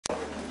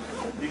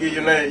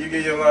you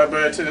give your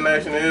library to the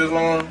Nation of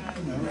Islam?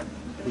 No.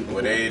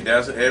 Well,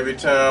 that's every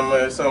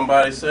time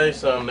somebody say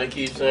something, they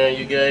keep saying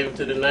you gave it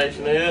to the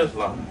Nation of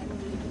Islam.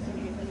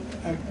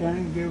 I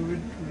can't give it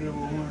to the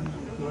woman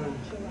because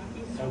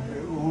of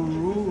their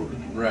own rules.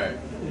 Right.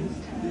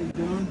 They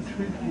don't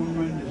treat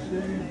women the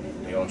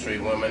same. They don't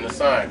treat women the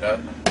same.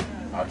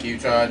 I keep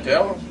trying to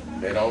tell them.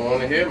 They don't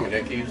want to hear me.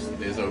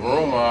 There's a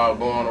rumor out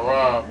going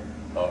around,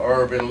 an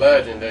urban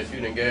legend, that you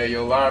done gave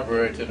your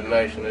library to the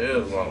Nation of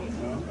Islam.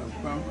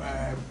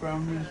 I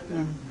promised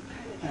them,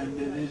 and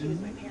they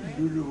didn't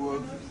do the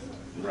work.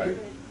 Right.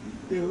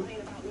 They open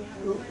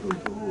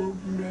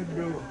that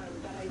door.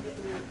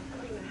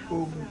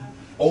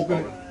 Open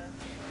it.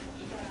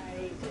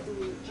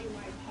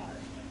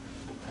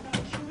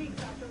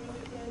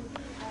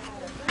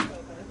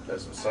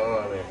 That's some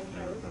sun in.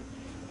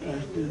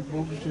 That's the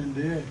books in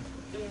there.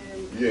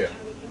 Yeah.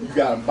 You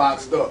got them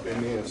boxed up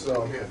and then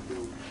some here.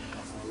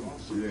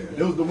 Yeah.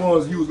 Those the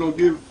ones you was gonna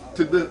give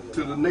to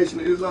the Nation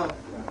of Islam?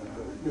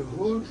 The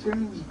whole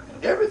thing?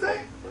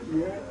 Everything?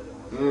 Yeah.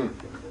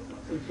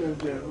 Because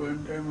that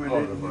one time I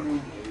didn't know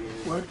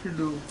what to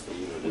do.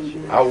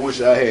 I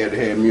wish I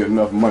had me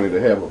enough money to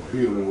have a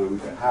building where we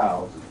could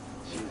house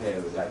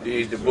it.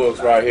 These the books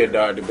right here,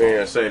 Dr.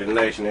 Ben say the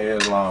Nation of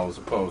Islam was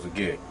supposed to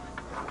get.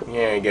 He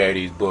ain't gave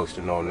these books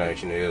to no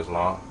Nation of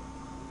Islam.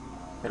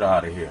 Get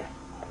out of here.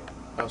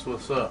 That's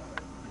what's up.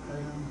 I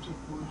am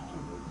supposed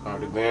to.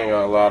 Dr. Ben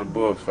got a lot of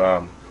books,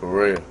 fam, for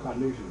real.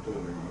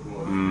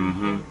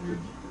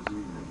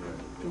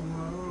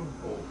 Tomorrow.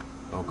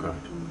 Okay.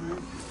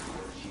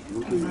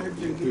 Tonight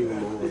they get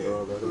out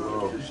there.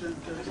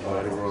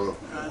 Somebody wrote.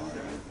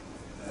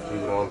 Keep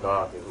it on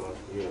docket.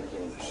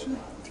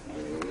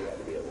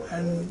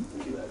 And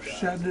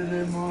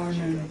Saturday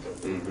morning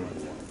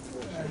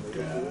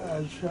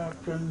at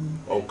Shopton.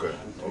 Okay.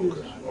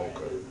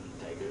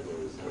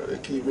 They're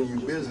keeping you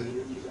busy.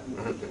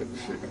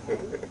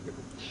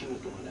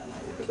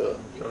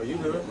 Oh, you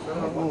good?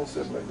 I won't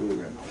sit back doing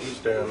that. You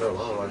stand up. I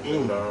don't like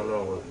sitting down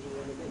nowhere.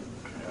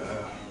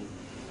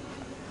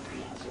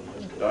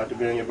 Dr.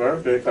 Ben, your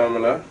birthday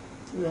coming up.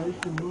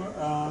 Right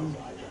tomorrow.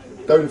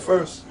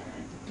 31st.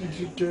 This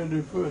is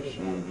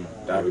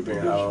 31st. Dr.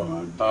 Ben,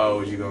 how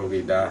old you gonna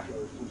be, Doc?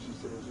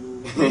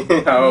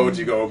 How old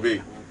you gonna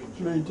be?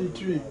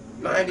 93.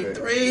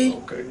 93?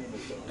 Okay.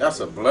 That's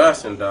a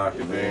blessing,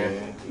 Dr.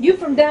 Ben. You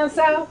from down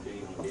south?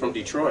 I'm from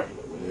Detroit.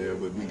 Yeah,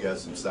 but we got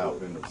some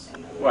South in us.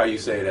 Why you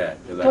say that?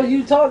 Because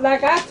you talk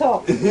like I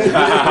talk.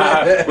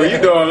 Well, you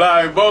know a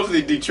lot.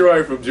 Mostly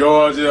Detroit, from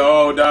Georgia,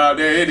 all down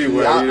there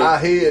anyway.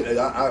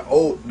 I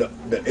owe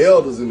the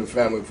elders in the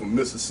family from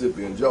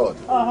Mississippi and Georgia.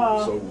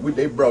 So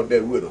they brought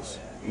that with us.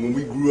 When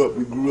we grew up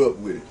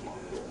with it.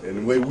 And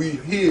the way we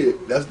hear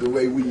it, that's the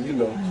way we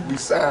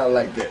sound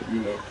like that,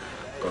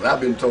 Because I've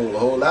been told a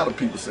whole lot of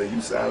people say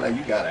you sound like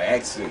you got an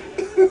accent.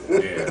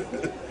 Yeah.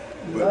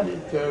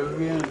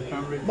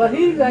 But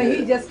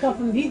he just come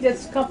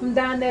from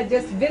down there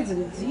just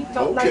visiting. He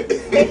talk like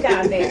they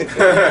down there.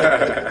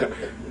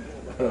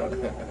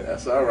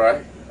 That's all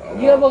right.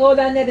 You ever go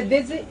down there to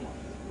visit?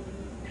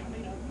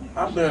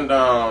 I've been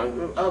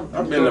down.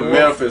 I've been to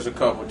Memphis a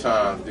couple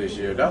times this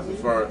year. That's the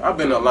first. I've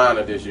been to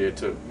Atlanta this year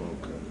too.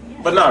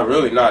 But not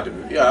really.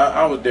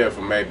 I was there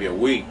for maybe a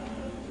week,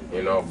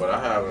 But I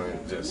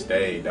haven't just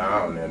stayed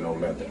down there no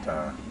length of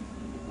time.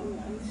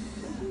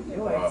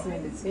 Your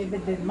accent is heavier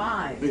than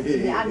mine.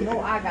 I know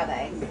I got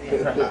an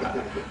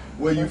accent.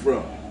 Where you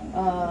from?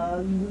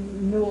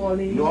 New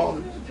Orleans. New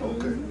Orleans?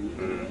 Okay.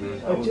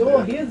 But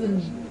yours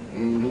is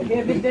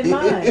heavier than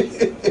mine. It's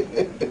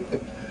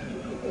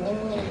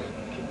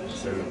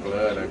in the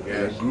blood, I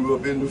guess. I grew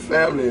up in the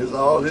family. It's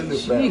all in the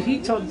family. He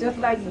talk just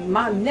like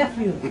my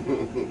nephew.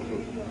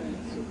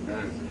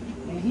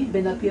 And he's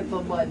been up here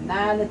for what,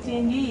 9 or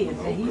 10 years,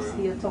 and he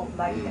still talk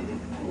like that.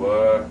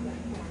 What?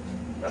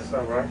 That's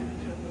all right.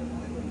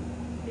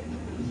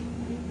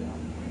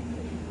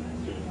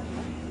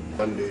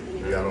 Monday,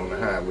 we got on the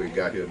highway,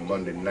 got here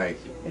Monday night.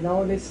 And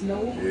all this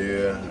snow?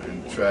 Yeah,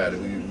 and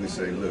we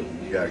say, look,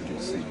 we gotta get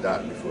to see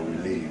Doc before we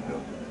leave,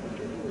 though.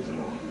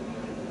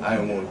 I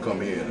didn't want to come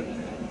here.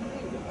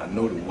 I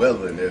know the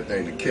weather and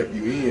everything that kept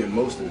you in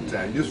most of the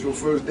time. This your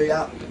first day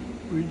out?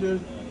 We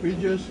just.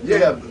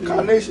 Yeah,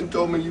 Carnation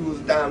told me you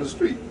was down the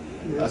street.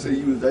 Yeah. I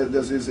said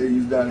that's it. Say you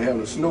was down there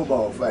having a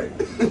snowball fight.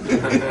 We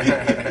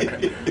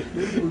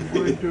were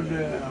going to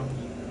the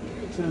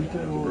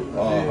center over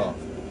there.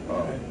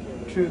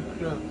 2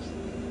 o'clock.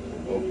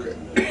 Okay.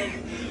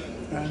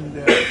 And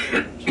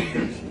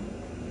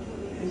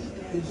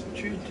it's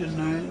 3 to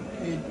 9.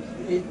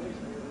 It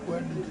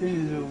what the thing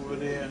is over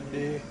there, and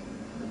they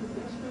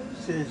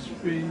says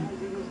free.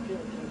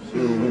 So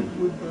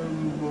we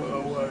probably go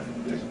our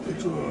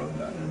tour.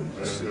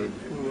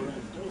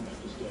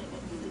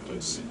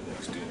 Let's see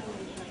next year.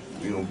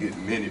 We don't get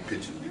many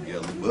pictures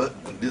together, but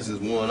this is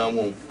one I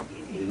want.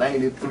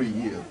 93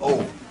 years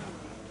old.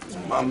 It's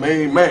my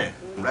main man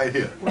right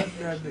here. What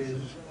that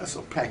is? That's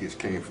a package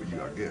came for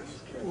you, I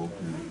guess.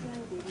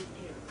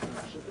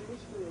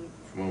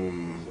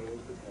 From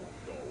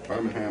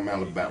Birmingham,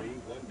 Alabama.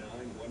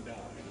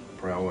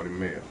 priority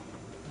mail.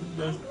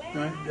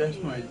 That's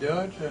my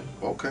daughter.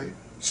 Okay.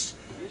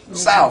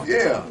 South,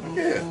 yeah,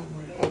 yeah.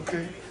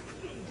 Okay.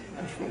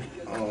 That's from,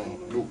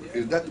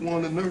 is that the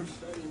one, the nurse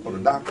or the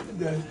doctor?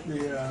 That's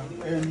the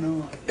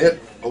Eno.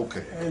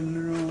 Okay.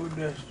 Eno,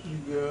 that's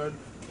the girl.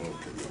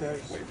 Okay.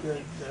 That's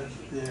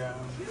the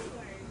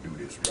Do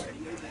this right.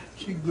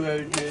 she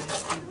graduated.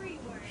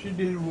 She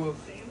didn't work.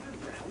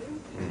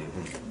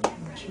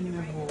 She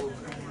never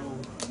worked.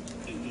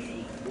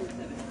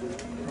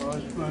 Her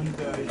husband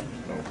died.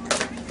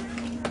 Okay.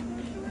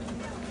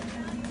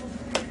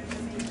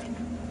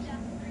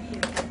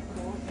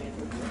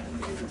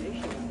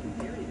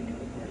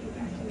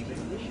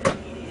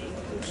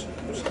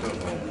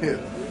 Stuff on here.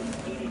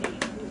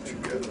 What you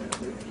got?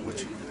 What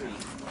you got?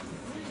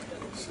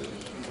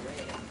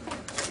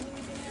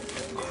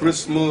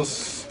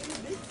 Christmas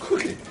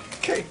cookie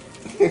cake.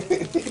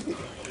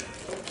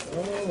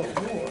 Oh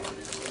boy.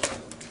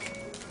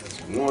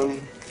 That's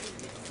one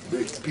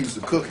big piece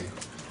of cookie.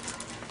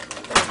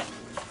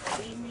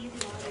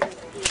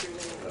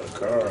 A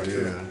card.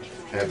 Yeah.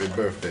 Happy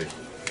birthday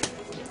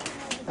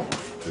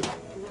to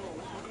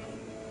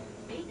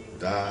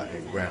Di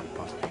and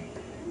Grandpa.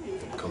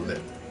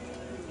 Colette.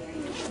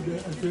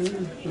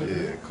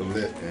 Yeah,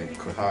 Colette and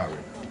Kahari.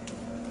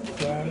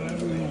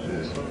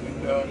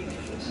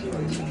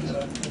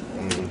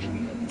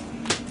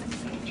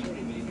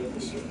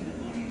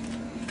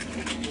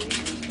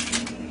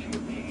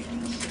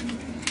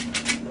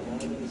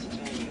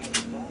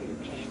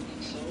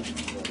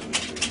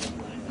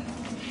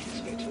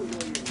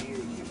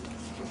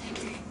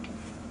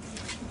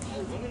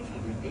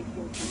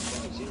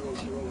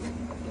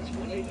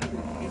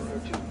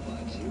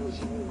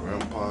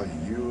 Grandpa,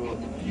 you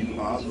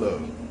are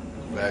love.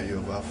 The value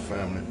of our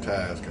family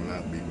ties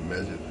cannot be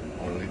measured,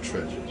 only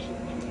treasured.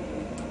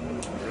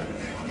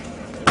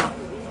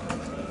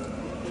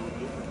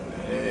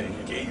 And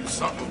he gave you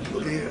something.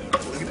 Look here.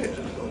 Look at that.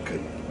 Okay.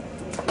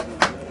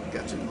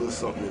 Got you a little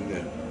something in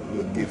there. A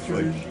little gift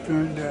for you.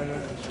 Turn that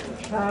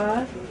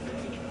Huh?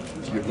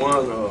 You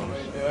won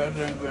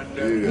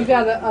You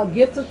got a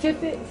gift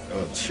certificate?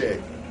 a check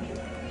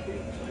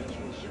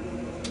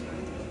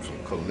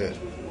from Colette.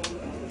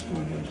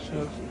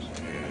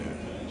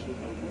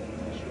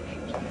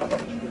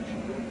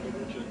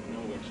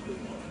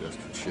 That's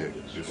the check.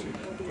 This is your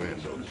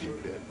granddaughter give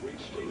you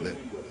that. Let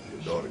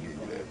your daughter give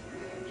you that.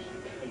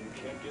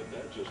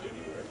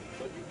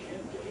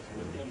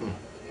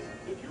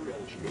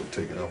 You gonna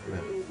take it off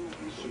now?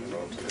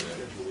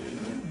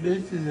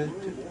 This is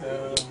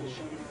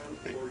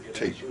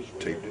Tape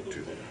it to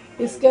them.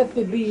 It's got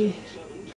to be